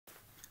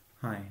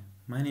Hi,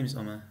 my name is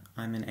Omar.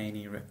 I'm an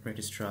A&E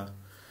registrar.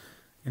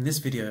 In this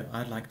video,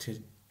 I'd like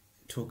to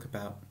talk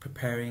about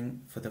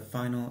preparing for the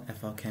final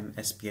FRCEM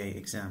SBA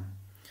exam.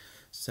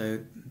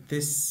 So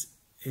this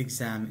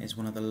exam is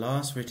one of the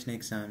last written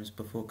exams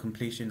before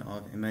completion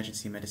of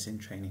emergency medicine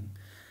training,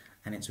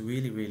 and it's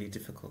really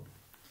difficult.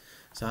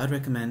 So I'd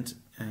recommend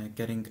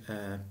getting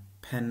a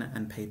pen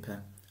and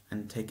paper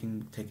and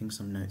taking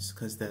some notes,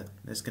 because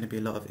there's going to be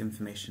a lot of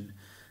information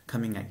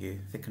coming at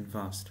you thick and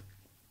fast.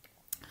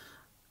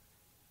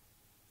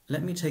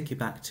 Let me take you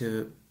back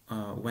to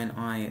when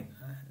I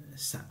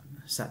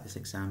sat this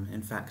exam,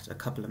 in fact a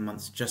couple of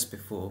months just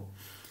before.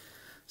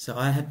 So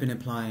I had been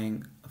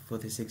applying for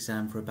this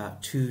exam for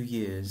about 2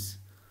 years.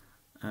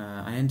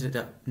 I ended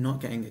up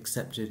not getting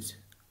accepted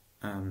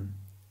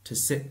to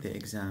sit the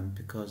exam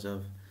because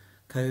of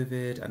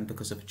COVID and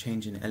because of a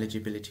change in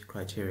eligibility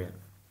criteria.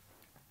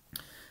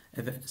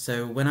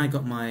 So when I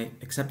got my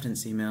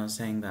acceptance email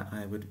saying that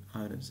I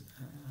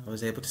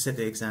was able to sit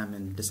the exam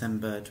in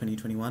December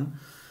 2021,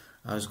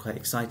 I was quite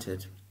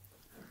excited.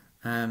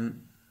 But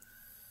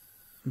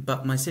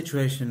my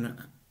situation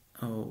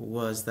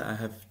was that I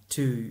have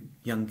 2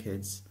 young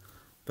kids,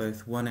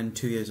 both 1 and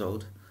 2 years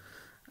old,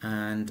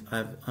 and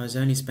I was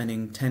only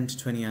spending 10 to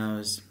 20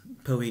 hours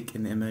per week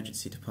in the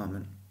emergency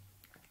department,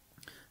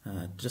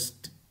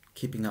 just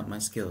keeping up my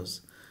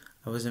skills.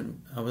 I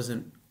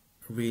wasn't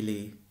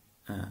really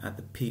at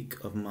the peak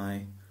of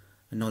my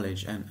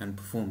knowledge and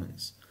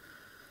performance.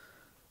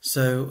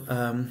 So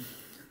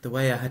the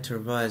way I had to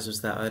revise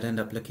was that I'd end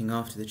up looking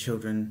after the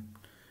children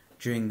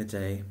during the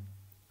day.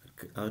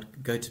 I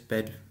would go to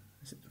bed,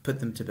 put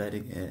them to bed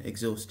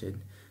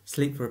exhausted,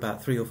 sleep for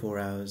about 3 or 4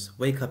 hours,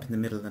 wake up in the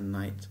middle of the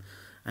night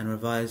and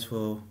revise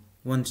for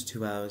 1 to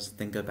 2 hours,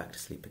 then go back to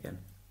sleep again.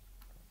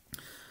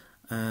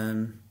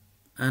 And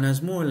I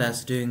was more or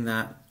less doing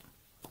that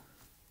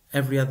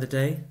every other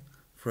day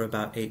for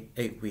about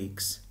 8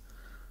 weeks.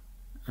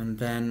 And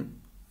then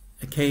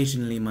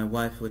occasionally my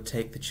wife would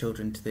take the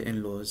children to the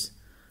in-laws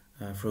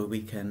for a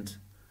weekend,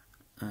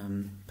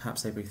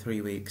 perhaps every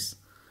 3 weeks,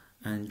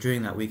 and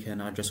during that weekend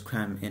I'd just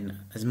cram in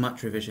as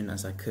much revision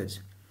as I could.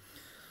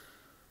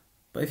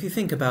 But if you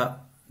think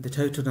about the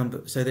total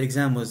number, so the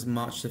exam was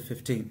March the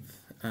 15th,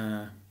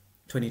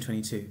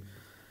 2022.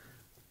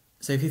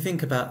 So if you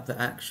think about the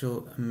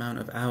actual amount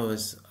of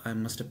hours I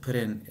must have put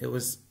in, it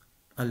was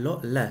a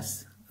lot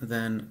less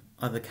than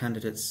other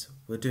candidates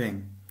were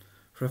doing.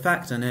 For a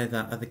fact, I know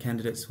that other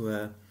candidates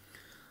were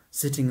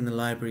sitting in the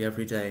library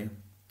every day,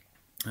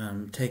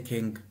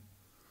 taking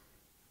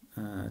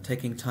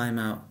time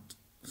out,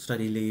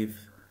 study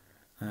leave,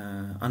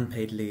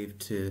 unpaid leave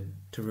to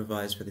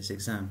revise for this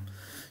exam.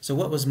 So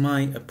what was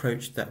my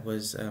approach that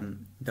was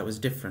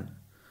different?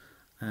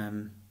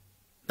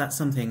 That's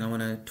something I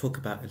want to talk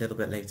about a little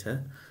bit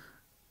later.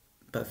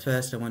 But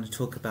first, I want to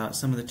talk about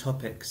some of the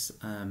topics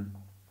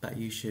that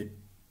you should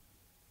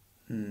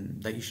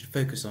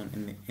focus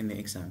on in the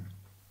exam.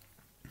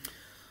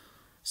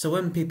 So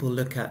when people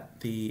look at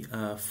the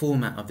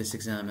format of this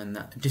exam and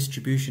that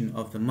distribution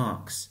of the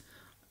marks,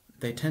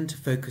 they tend to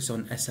focus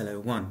on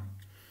SLO1.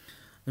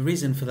 The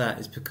reason for that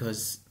is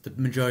because the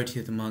majority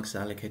of the marks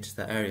allocated to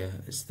that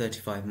area is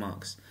 35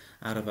 marks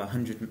out of a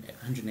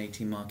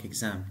 180 mark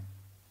exam.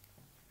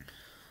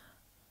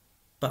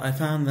 But I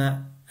found that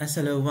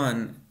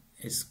SLO1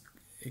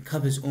 it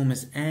covers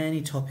almost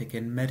any topic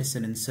in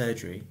medicine and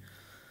surgery,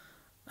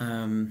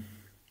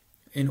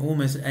 in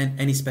almost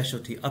any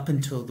specialty up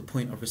until the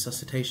point of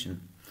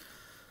resuscitation.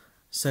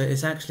 So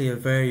it's actually a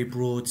very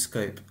broad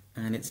scope,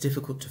 and it's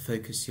difficult to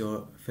focus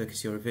your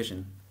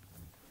revision.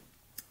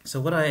 So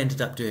what I ended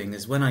up doing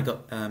is, when I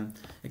got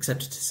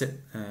accepted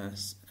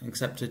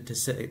to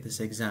sit this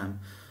exam,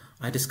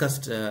 I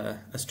discussed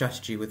a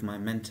strategy with my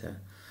mentor,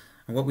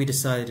 and what we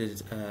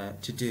decided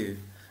to do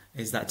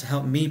is that to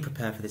help me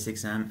prepare for this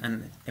exam,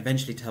 and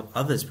eventually to help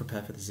others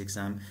prepare for this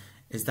exam,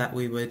 is that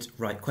we would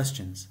write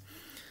questions.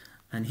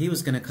 And he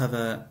was going to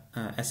cover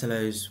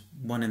SLOs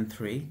 1 and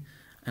 3,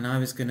 and I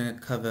was going to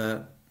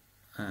cover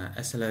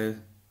SLO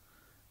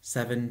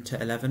 7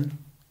 to 11.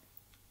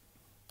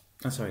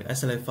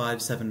 SLO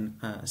 5,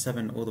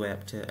 7 all the way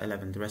up to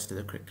 11, the rest of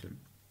the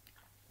curriculum.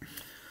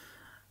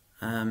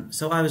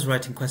 So I was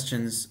writing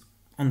questions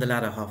on the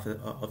latter half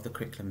of the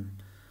curriculum.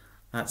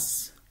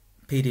 That's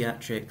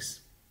paediatrics,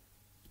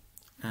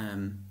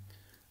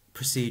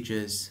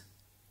 procedures,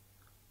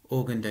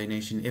 organ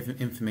donation,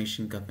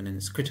 information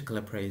governance, critical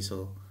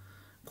appraisal,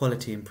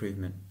 quality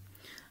improvement.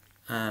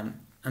 And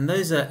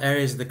those are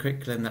areas of the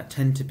curriculum that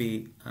tend to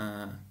be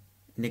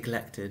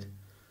neglected.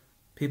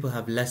 People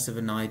have less of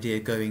an idea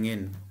going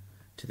in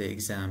to the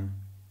exam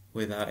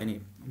without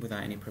any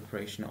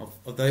preparation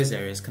of those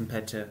areas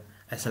compared to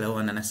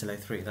SLO1 and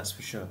SLO3, that's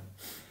for sure.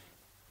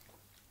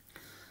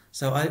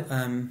 So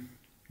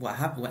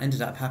what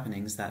ended up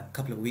happening is that a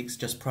couple of weeks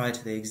just prior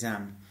to the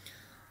exam,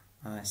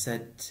 I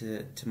said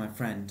to my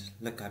friend,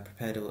 look, I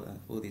prepared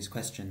all these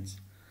questions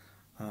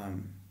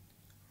on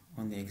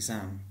the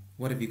exam.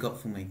 What have you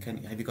got for me?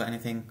 Have you got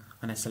anything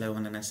on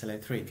SLO1 and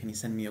SLO3? Can you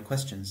send me your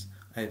questions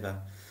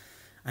over?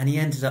 and he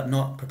ended up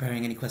not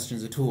preparing any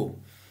questions at all.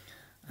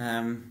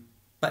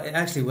 But it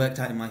actually worked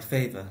out in my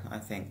favour, I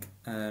think.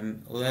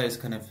 Although it was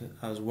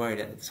I was worried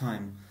at the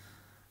time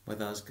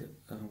whether I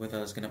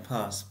was going to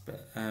pass,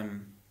 but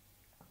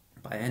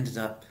I ended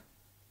up,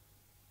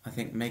 I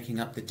think, making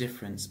up the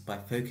difference by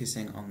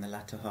focusing on the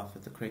latter half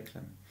of the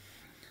curriculum.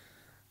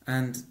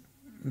 And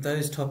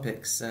those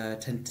topics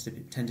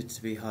tended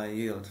to be high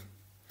yield.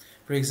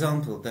 For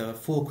example, there were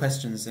 4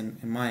 questions in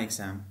my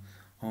exam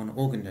on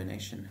organ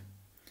donation.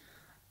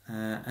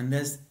 And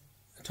there's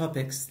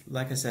topics,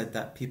 like I said,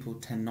 that people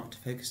tend not to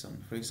focus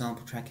on. For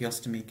example,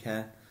 tracheostomy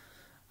care,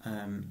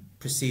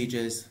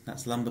 procedures,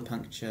 that's lumbar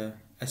puncture,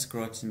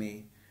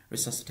 escharotomy,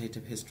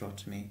 resuscitative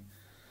hysterotomy,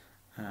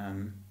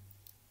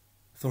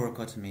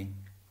 thoracotomy.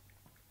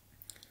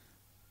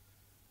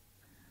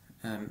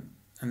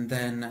 And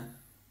then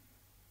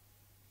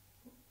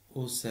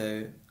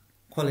also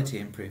quality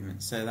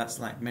improvement. So that's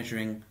like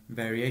measuring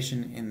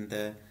variation in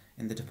the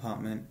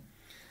department,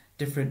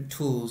 different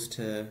tools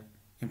to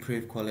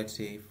improve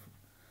quality,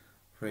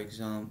 for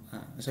example,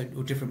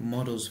 or different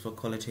models for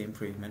quality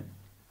improvement,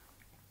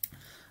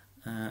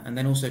 and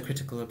then also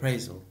critical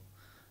appraisal.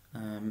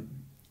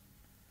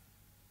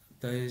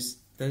 Those,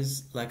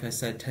 like I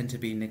said, tend to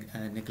be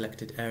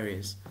neglected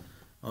areas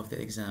of the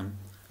exam,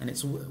 and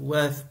it's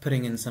worth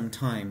putting in some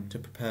time to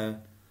prepare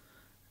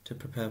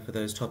for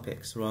those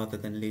topics rather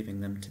than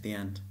leaving them to the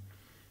end.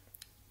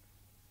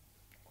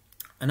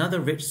 Another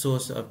rich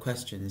source of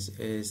questions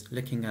is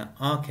looking at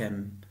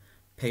FRCEM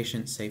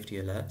patient safety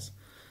alerts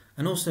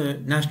and also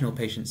national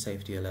patient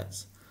safety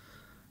alerts.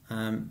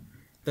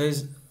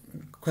 Those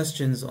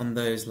questions on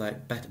those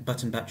like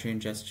button battery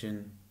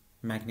ingestion,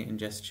 magnet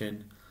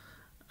ingestion,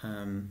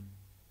 anorexia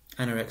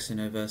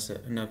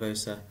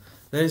nervosa,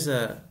 those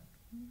are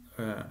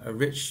a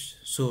rich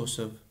source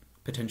of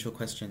potential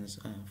questions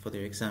for the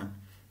exam.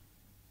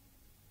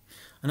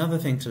 Another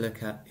thing to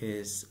look at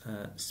is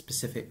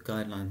specific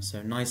guidelines,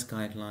 so NICE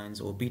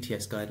guidelines or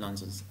BTS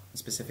guidelines on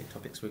specific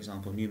topics, for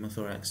example,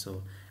 pneumothorax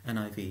or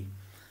NIV.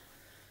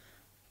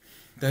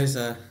 Those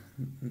are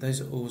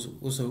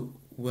also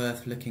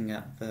worth looking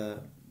at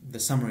the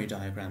summary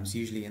diagrams,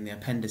 usually in the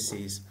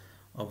appendices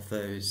of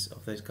those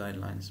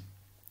guidelines,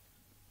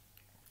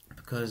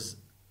 because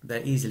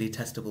they're easily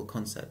testable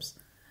concepts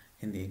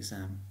in the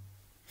exam.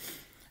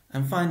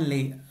 And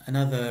finally,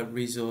 another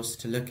resource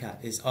to look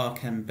at is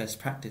FRCEM best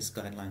practice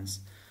guidelines.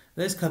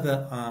 Those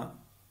cover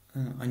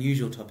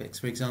unusual topics,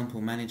 for example,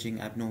 managing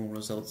abnormal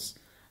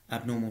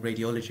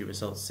radiology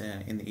results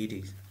in the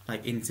ED,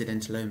 like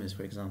incidentalomas,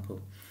 for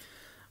example,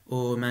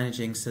 or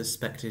managing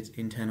suspected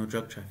internal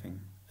drug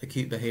trafficking,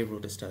 acute behavioural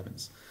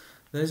disturbance.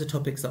 Those are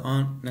topics that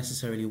aren't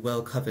necessarily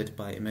well covered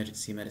by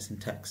emergency medicine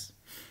texts.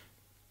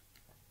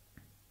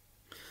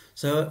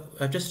 So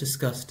I've just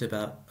discussed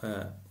about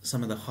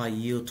some of the high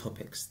yield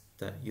topics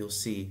that you'll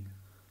see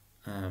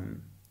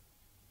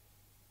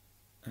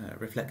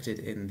reflected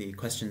in the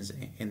questions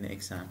in the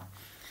exam.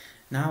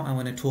 Now I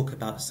want to talk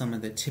about some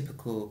of the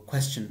typical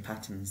question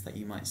patterns that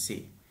you might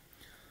see.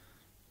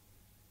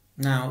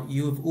 Now,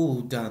 you have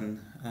all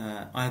done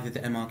either the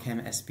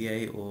FRCEM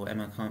SBA or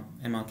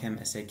FRCEM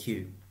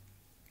SAQ.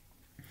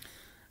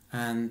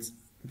 And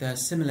there are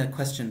similar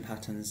question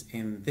patterns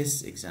in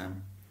this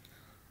exam.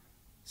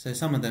 So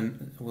some of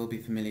them will be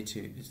familiar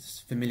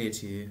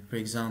to you. For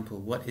example,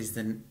 what is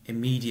the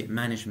immediate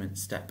management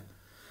step?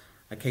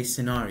 A case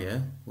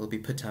scenario will be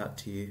put out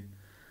to you,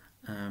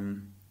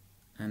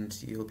 and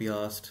you'll be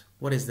asked,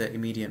 what is the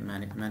immediate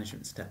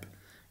management step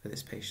for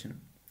this patient?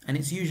 And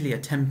it's usually a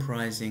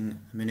temporizing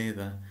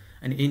maneuver,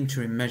 an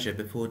interim measure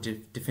before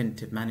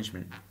definitive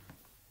management.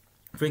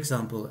 For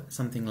example,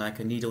 something like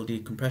a needle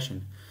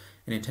decompression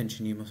in a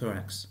tension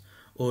pneumothorax,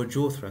 or a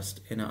jaw thrust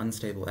in an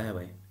unstable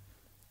airway.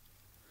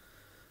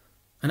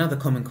 Another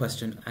common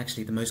question,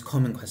 actually the most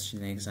common question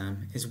in the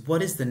exam, is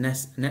what is the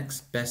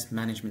next best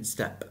management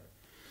step?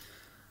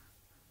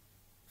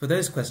 For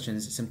those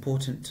questions, it's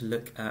important to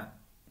look at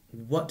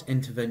what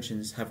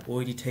interventions have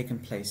already taken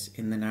place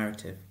in the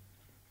narrative.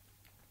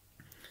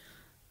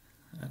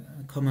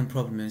 A common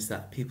problem is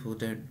that people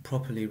don't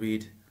properly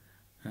read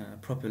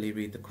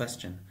the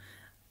question,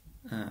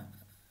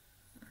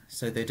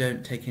 so they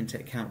don't take into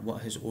account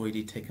what has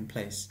already taken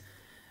place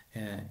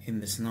in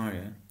the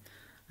scenario.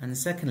 And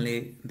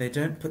secondly, they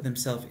don't put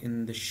themselves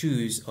in the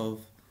shoes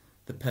of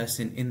the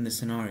person in the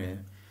scenario.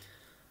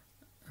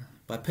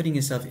 By putting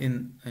yourself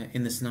in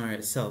the scenario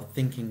itself,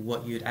 thinking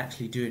what you'd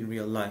actually do in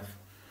real life,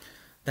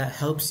 that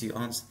helps you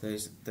answer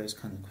those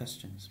kind of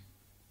questions.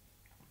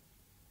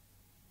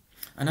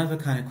 Another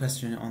kind of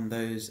question on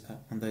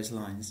those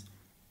lines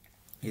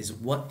is,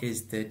 what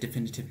is the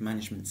definitive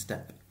management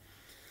step?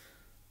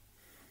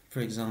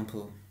 For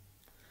example,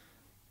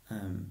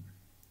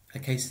 a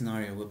case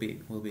scenario will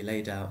be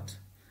laid out.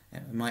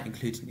 It might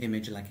include an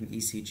image like an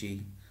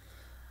ECG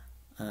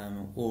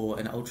or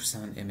an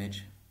ultrasound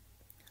image,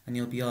 and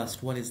you'll be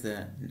asked, what is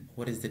the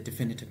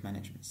definitive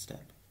management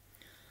step?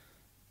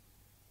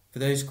 For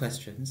those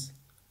questions,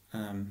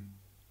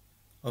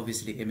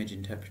 obviously image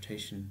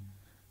interpretation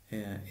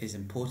is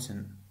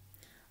important,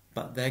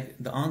 but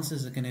the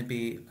answers are going to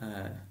be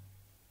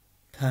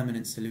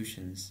permanent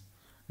solutions,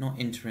 not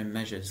interim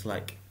measures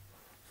like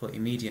for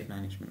immediate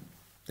management.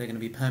 They're going to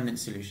be permanent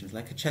solutions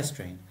like a chest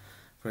drain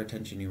for a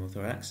tension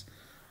pneumothorax,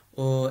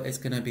 or it's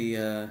going to be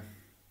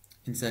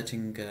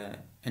inserting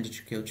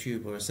endotracheal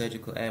tube or a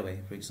surgical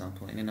airway, for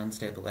example, in an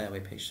unstable airway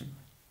patient.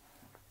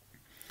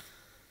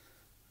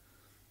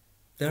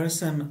 There are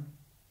some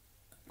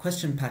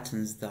question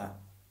patterns that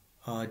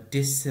are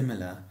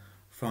dissimilar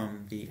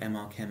from the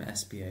FRCEM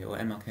SBA or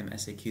FRCEM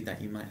SAQ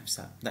that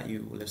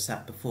you will have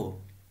sat before.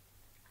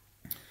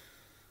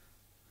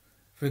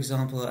 For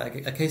example,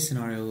 a case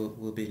scenario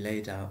will be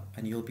laid out,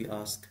 and you'll be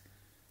asked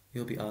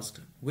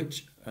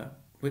which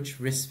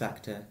risk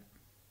factor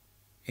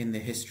in the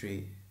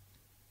history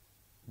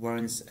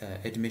warrants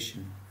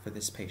admission for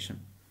this patient.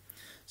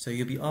 So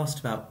you'll be asked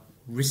about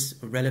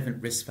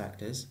relevant risk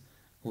factors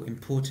or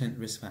important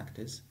risk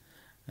factors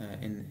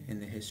in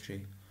the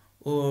history,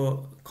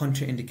 or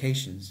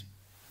contraindications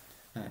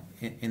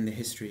in the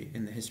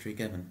history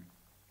given.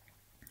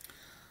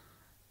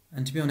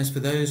 And to be honest, for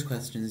those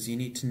questions, you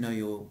need to know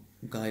your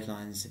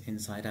guidelines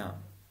inside out.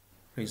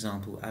 For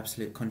example,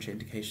 absolute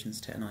contraindications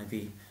to an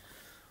IV,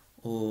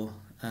 or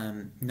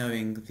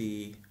knowing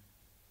the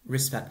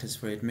risk factors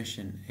for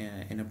admission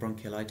in a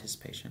bronchiolitis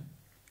patient.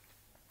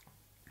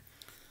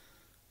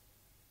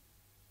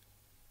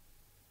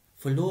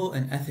 For law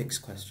and ethics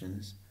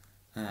questions,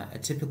 a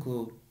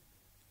typical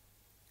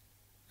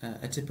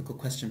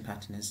question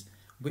pattern is,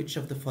 which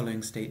of the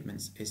following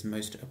statements is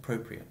most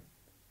appropriate?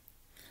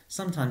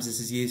 Sometimes this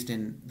is used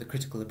in the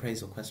critical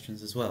appraisal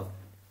questions as well.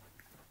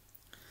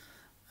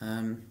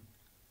 And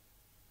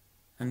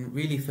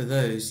really for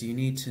those, you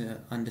need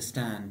to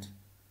understand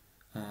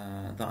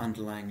the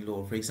underlying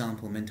law, for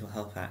example, Mental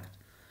Health Act,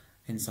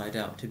 inside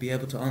out, to be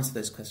able to answer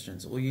those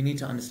questions. Or you need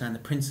to understand the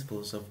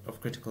principles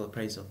of critical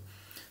appraisal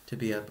to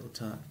be able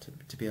to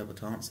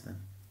answer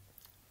them.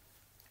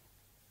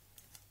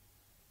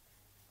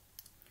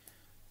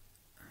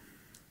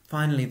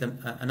 Finally,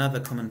 another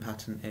common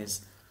pattern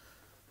is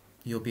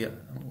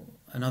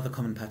another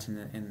common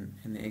pattern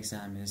in the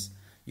exam is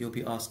you'll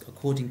be asked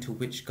according to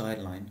which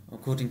guideline,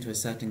 according to a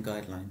certain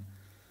guideline,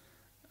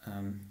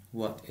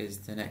 what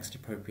is the next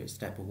appropriate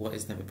step, or what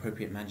is the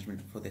appropriate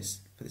management for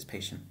this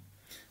patient.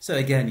 So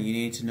again, you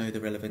need to know the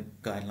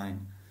relevant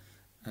guideline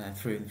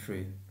through and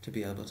through to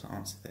be able to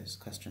answer those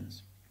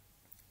questions.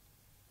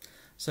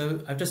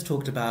 So I've just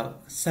talked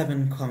about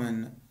 7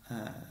 common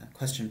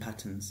question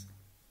patterns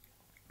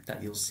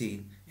that you'll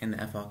see in the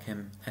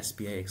FRCEM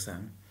SBA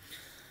exam.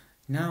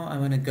 Now I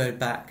want to go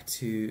back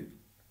to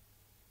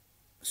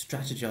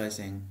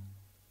strategizing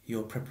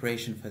your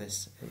preparation for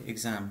this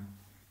exam.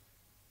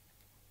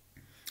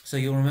 So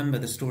you'll remember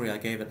the story I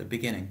gave at the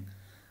beginning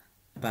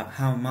about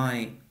how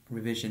my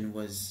revision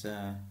was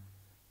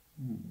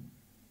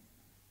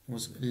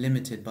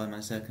limited by my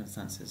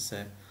circumstances.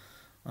 So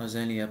I was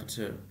only able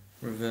to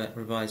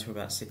revise for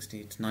about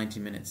 60 to 90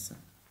 minutes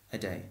a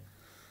day.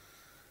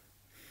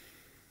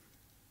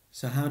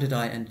 So how did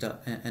I end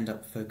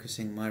up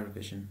focusing my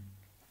revision?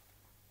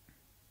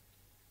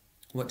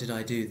 What did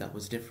I do that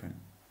was different?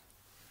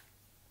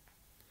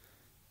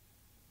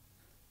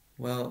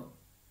 Well,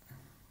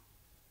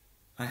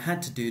 I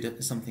had to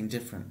do something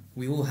different.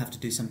 We all have to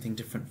do something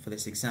different for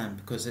this exam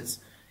because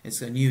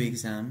it's a new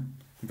exam,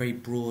 very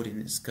broad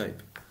in its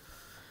scope.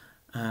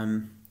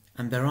 And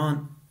there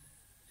aren't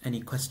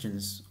any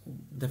questions,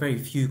 there are very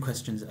few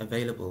questions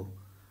available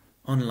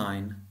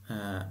online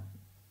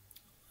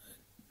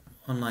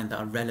that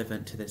are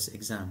relevant to this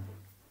exam.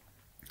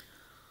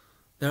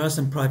 There are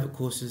some private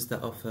courses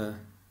that offer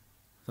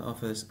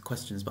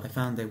questions, but I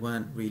found they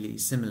weren't really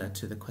similar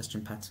to the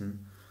question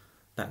pattern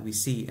that we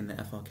see in the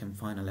FRCEM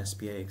Final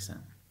SBA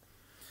exam.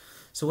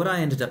 So what I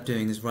ended up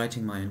doing is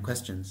writing my own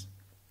questions.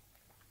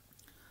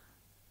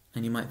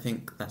 And you might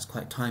think that's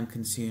quite time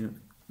consuming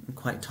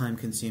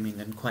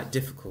and quite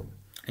difficult.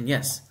 And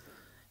yes,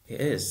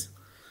 it is.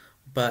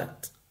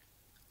 But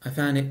I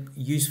found it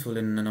useful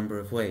in a number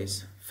of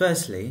ways.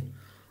 Firstly,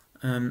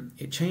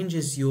 it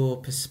changes your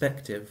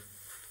perspective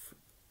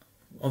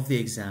of the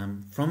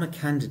exam from a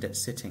candidate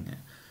sitting it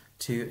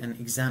to an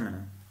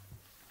examiner.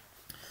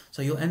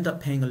 So you'll end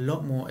up paying a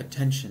lot more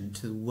attention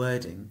to the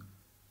wording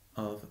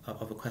of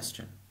a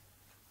question.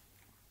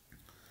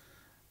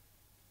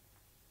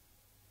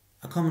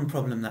 A common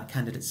problem that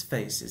candidates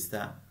face is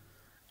that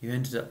you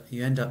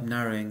end up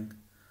narrowing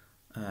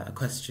a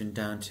question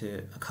down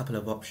to a couple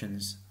of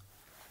options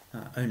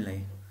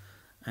only,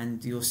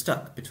 and you're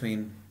stuck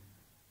between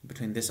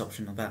this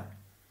option or that.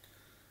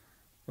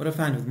 What I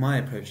found with my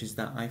approach is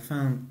that I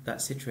found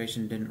that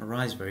situation didn't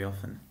arise very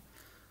often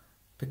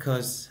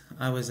because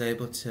I was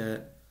able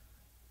to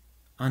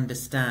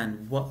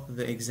understand what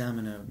the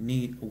examiner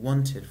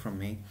wanted from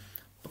me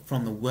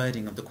from the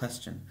wording of the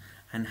question,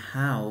 and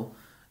how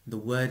the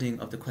wording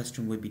of the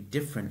question would be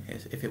different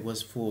if it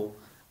was favouring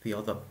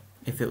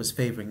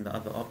the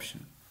other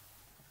option.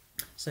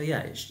 So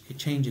yeah, it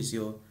changes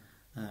your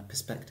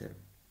perspective.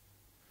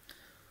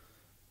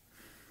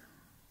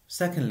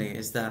 Secondly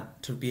is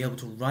that to be able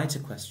to write a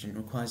question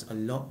requires a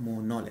lot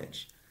more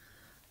knowledge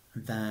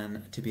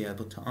than to be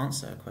able to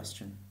answer a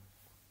question.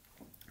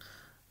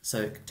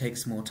 So it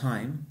takes more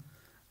time,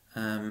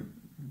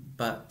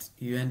 but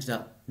you ended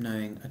up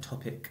knowing a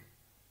topic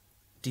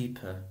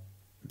deeper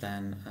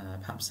than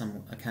perhaps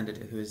a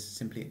candidate who has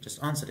simply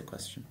just answered a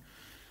question.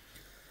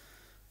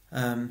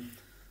 And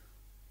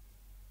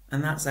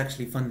that's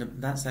actually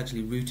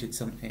rooted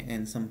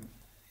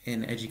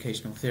in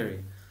educational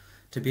theory.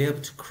 To be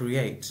able to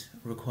create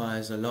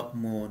requires a lot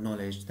more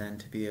knowledge than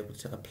to be able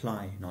to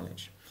apply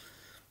knowledge.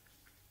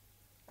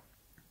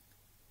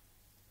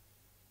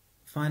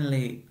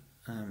 Finally,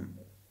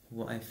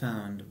 what I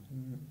found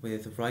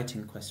with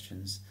writing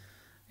questions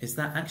is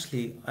that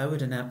actually I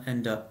would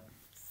end up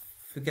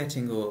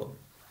forgetting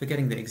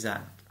the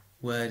exact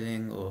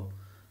wording or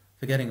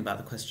forgetting about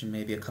the question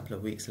maybe a couple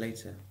of weeks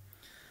later.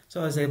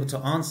 So I was able to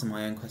answer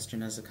my own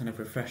question as a kind of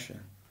refresher,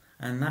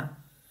 and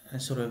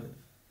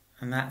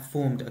that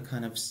formed a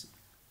kind of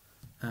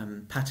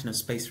pattern of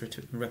space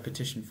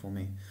repetition for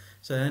me.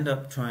 So I ended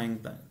up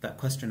trying that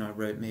question I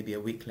wrote maybe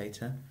a week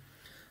later,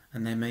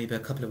 and then maybe a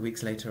couple of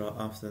weeks later or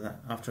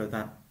after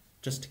that,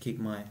 just to keep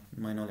my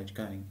knowledge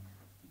going.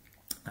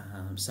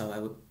 So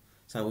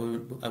I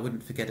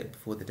wouldn't forget it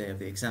before the day of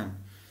the exam.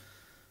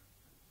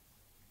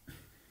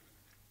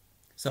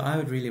 So I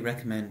would really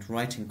recommend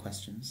writing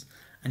questions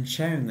and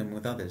sharing them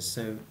with others.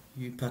 So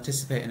you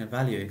participate in a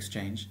value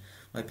exchange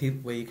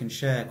where you can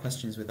share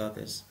questions with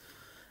others,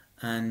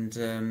 and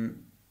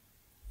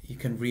you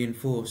can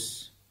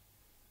reinforce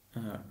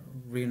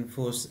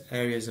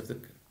areas of the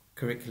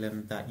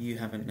curriculum that you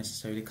haven't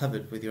necessarily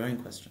covered with your own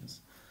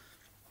questions.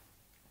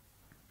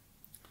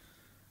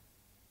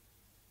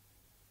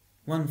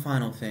 One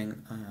final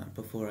thing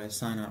before I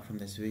sign out from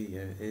this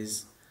video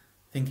is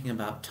thinking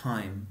about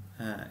time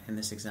in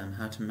this exam,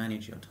 how to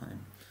manage your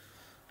time.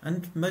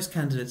 And most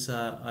candidates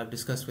I've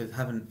discussed with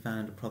haven't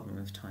found a problem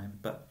with time,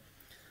 but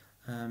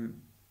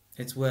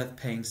it's worth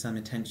paying some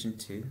attention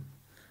to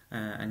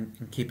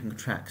and keeping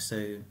track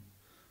so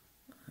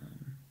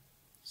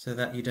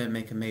that you don't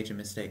make a major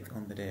mistake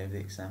on the day of the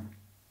exam.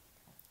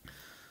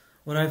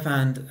 What I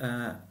found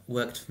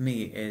worked for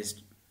me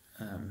is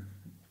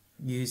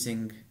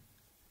using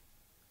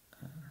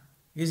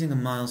a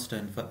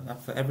milestone.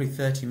 For every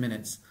 30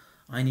 minutes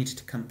I needed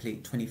to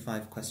complete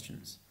 25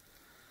 questions.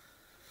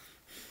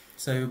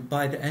 So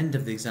by the end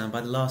of the exam,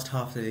 by the last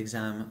half of the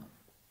exam,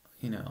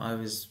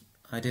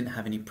 I didn't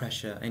have any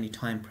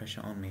time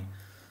pressure on me.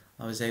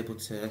 I was able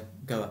to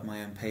go at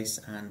my own pace,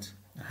 and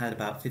I had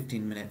about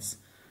 15 minutes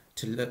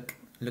to look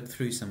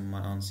through some of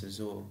my answers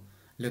or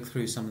look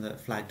through some of the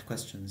flagged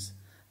questions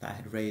that I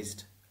had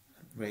raised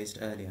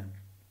earlier.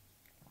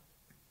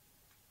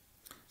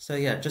 So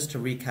yeah, just to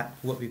recap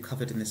what we've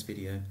covered in this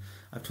video,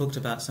 I've talked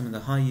about some of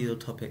the high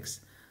yield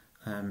topics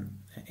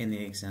in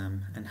the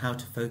exam and how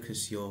to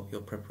focus your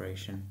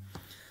preparation.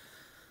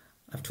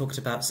 I've talked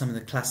about some of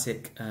the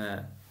classic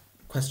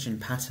question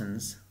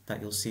patterns that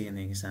you'll see in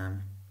the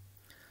exam.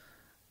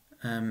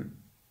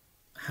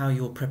 How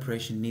your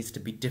preparation needs to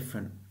be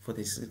different for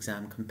this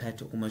exam compared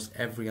to almost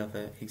every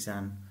other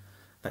exam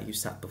that you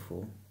sat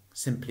before,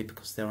 simply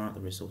because there aren't the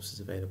resources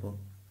available.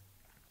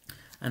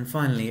 And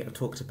finally, I've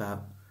talked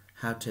about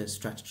how to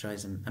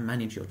strategize and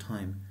manage your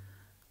time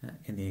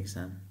in the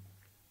exam.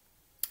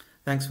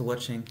 Thanks for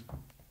watching.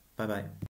 Bye bye.